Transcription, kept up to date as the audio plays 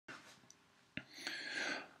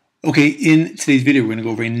Okay, in today's video, we're going to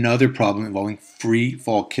go over another problem involving free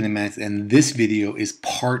fall kinematics, and this video is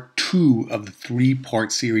part 2 of the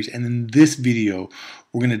 3-part series. And in this video,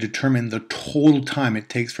 we're going to determine the total time it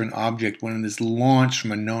takes for an object when it is launched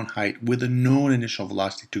from a known height with a known initial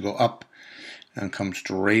velocity to go up and come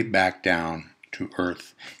straight back down to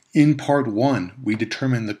Earth. In part 1, we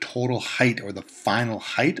determine the total height or the final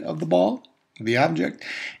height of the ball, the object,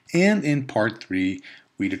 and in part 3,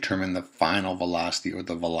 we determine the final velocity or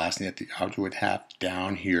the velocity that the object would have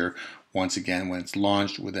down here once again when it's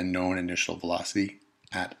launched with a known initial velocity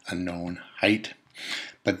at a known height.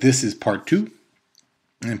 But this is part 2.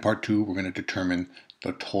 And in part 2 we're going to determine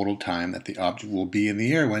the total time that the object will be in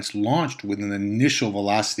the air when it's launched with an initial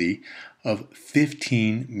velocity of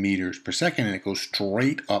 15 meters per second, and it goes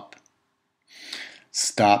straight up,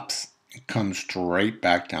 stops, and comes straight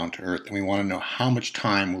back down to Earth. And we want to know how much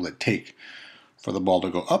time will it take for the ball to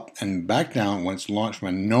go up and back down when it's launched from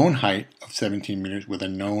a known height of 17 meters with a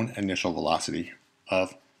known initial velocity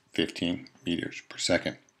of 15 meters per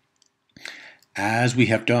second. As we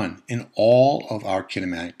have done in all of our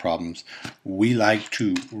kinematic problems, we like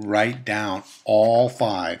to write down all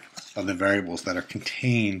 5 of the variables that are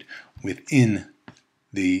contained within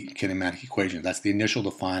the kinematic equation. That's the initial, the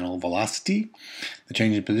final velocity, the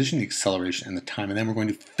change in position, the acceleration, and the time. And then we're going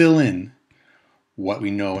to fill in what we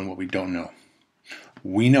know and what we don't know.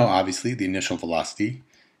 We know, obviously, the initial velocity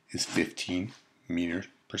is 15 meters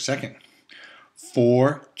per second.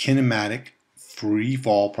 For kinematic free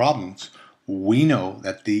fall problems, we know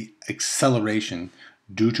that the acceleration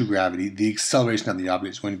due to gravity, the acceleration of the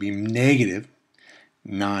object is going to be negative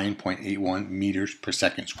 9.81 meters per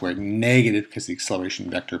second squared. Negative because the acceleration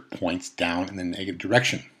vector points down in the negative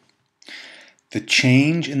direction. The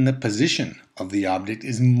change in the position of the object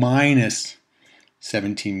is minus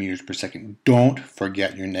 17 meters per second. Don't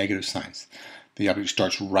forget your negative signs. The object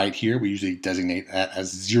starts right here. We usually designate that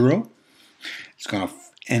as 0. It's going to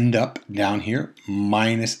end up down here.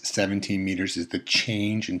 Minus 17 meters is the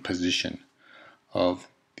change in position of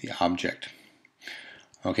the object.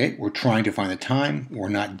 Okay, we're trying to find the time. We're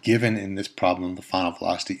not given in this problem the final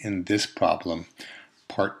velocity. In this problem,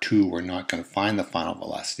 part 2, we're not going to find the final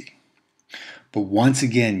velocity. But once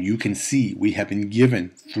again, you can see we have been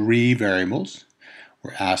given 3 variables.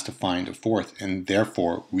 We're asked to find a 4th, and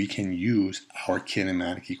therefore we can use our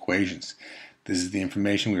kinematic equations. This is the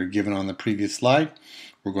information we were given on the previous slide.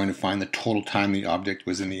 We're going to find the total time the object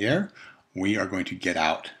was in the air. We are going to get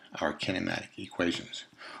out our kinematic equations.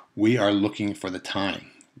 We are looking for the time.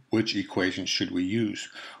 Which equation should we use?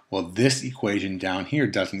 Well, this equation down here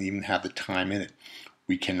doesn't even have the time in it.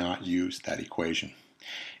 We cannot use that equation.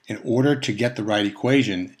 In order to get the right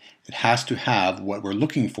equation, it has to have what we're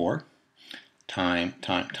looking for, time,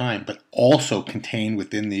 but also contained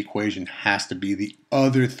within the equation has to be the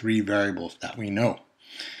other 3 variables that we know,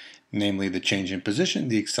 namely the change in position,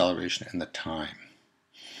 the acceleration, and the time.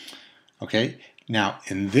 Okay, now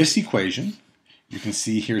in this equation, you can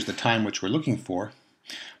see here's the time which we're looking for,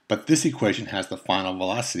 but this equation has the final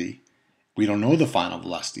velocity. We don't know the final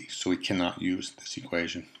velocity, so we cannot use this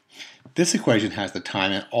equation. This equation has the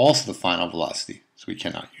time and also the final velocity, so we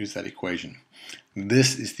cannot use that equation.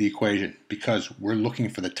 This is the equation. Because we're looking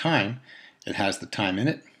for the time, it has the time in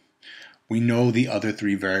it. We know the other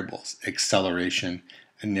 3 variables, acceleration,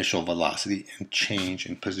 initial velocity, and change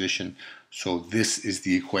in position. So this is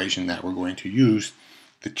the equation that we're going to use.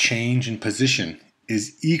 The change in position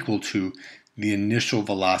is equal to the initial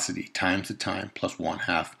velocity times the time plus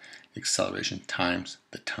 1/2 acceleration times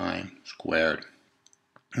the time squared.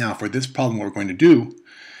 Now for this problem, what we're going to do,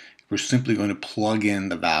 we're simply going to plug in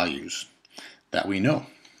the values that we know.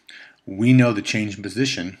 We know the change in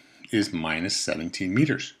position is minus 17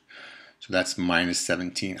 meters. So that's minus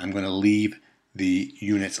 17. I'm going to leave the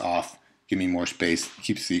units off, give me more space,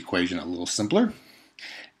 keeps the equation a little simpler.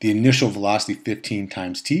 The initial velocity 15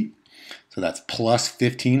 times t. So that's plus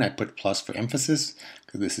 15. I put plus for emphasis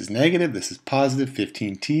because this is negative, this is positive,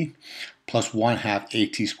 15t plus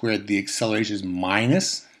 1/2 at squared. The acceleration is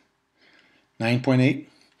minus 9.8.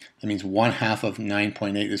 That means 1/2 of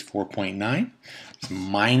 9.8 is 4.9. It's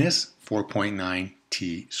minus 4.9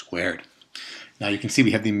 t squared. Now you can see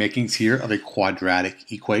we have the makings here of a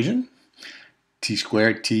quadratic equation. T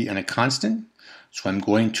squared, t, and a constant. So I'm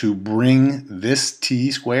going to bring this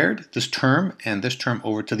t squared, this term, and this term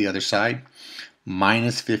over to the other side.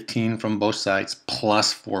 Minus 15 from both sides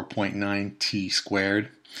plus 4.9 t squared.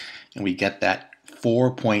 And we get that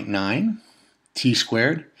 4.9 t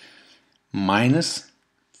squared minus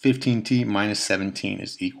 15t minus 17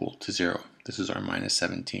 is equal to 0. This is our minus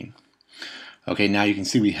 17. Okay, now you can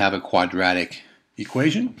see we have a quadratic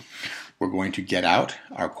equation. we're going to get out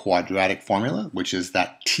our quadratic formula, which is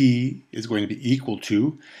that t is going to be equal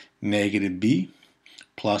to negative b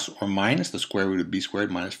plus or minus the square root of b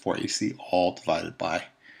squared minus 4ac, all divided by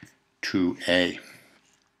 2a.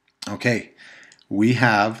 Okay, we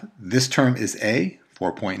have this term is a,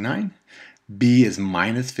 4.9, b is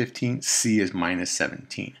minus 15, c is minus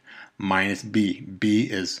 17. Minus b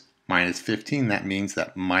is minus 15. That means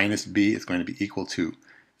that minus b is going to be equal to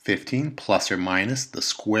 15 plus or minus the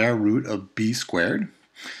square root of b squared.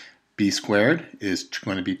 B squared is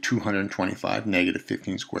going to be 225. Negative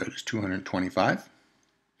 15 squared is 225.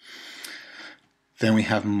 Then we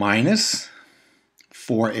have minus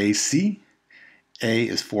 4ac. A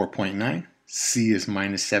is 4.9. C is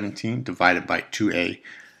minus 17 divided by 2a.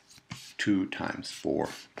 2 times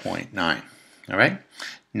 4.9. All right.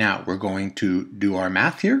 Now we're going to do our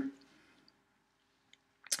math here.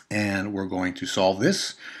 And we're going to solve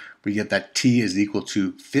this. We get that t is equal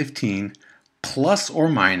to 15 plus or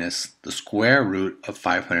minus the square root of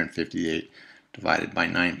 558 divided by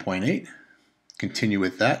 9.8. Continue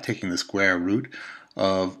with that, taking the square root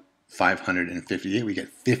of 558. We get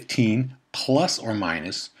 15 plus or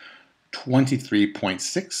minus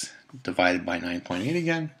 23.6 divided by 9.8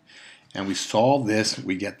 again. And we solve this,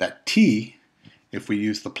 we get that t, if we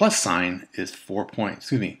use the plus sign, is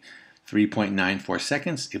 3.94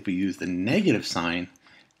 seconds. If we use the negative sign,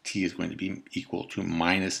 t is going to be equal to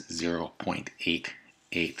minus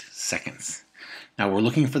 0.88 seconds. Now we're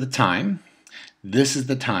looking for the time. This is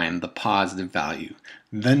the time, the positive value.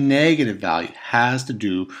 The negative value has to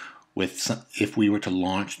do with if we were to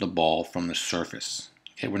launch the ball from the surface.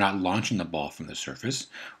 Okay, we're not launching the ball from the surface.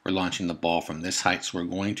 We're launching the ball from this height. So we're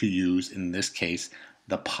going to use, in this case,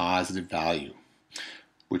 the positive value,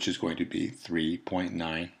 which is going to be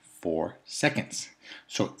 3.94 seconds.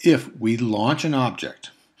 So if we launch an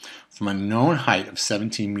object from a known height of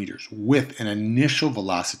 17 meters with an initial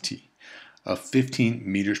velocity of 15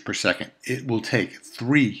 meters per second, it will take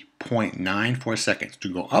 3.94 seconds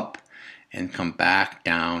to go up and come back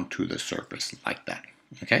down to the surface like that.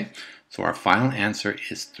 Okay, so our final answer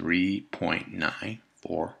is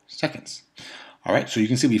 3.94 seconds. All right, so you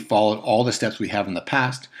can see we followed all the steps we have in the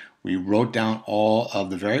past. We wrote down all of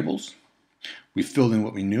the variables. We filled in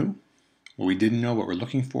what we knew, what we didn't know, what we're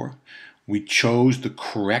looking for. We chose the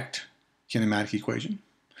correct kinematic equation.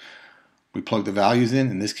 We plugged the values in.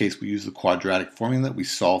 In this case, we used the quadratic formula. We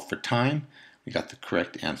solved for time. We got the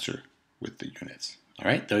correct answer with the units. All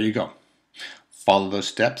right, there you go. Follow those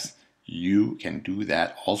steps. You can do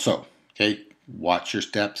that also. Okay, watch your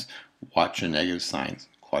steps, watch your negative signs,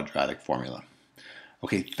 quadratic formula.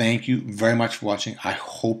 Okay, thank you very much for watching. I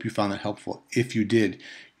hope you found that helpful. If you did,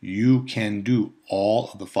 you can do all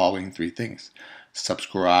of the following 3 things.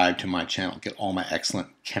 Subscribe to my channel, get all my excellent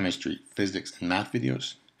chemistry, physics, and math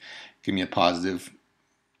videos. Give me a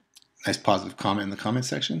nice positive comment in the comment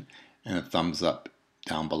section, and a thumbs up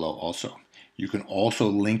down below also. You can also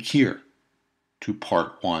link here to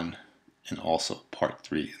part 1 and also part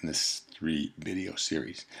 3 in this 3 video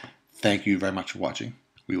series. Thank you very much for watching.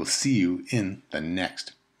 We will see you in the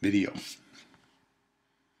next video.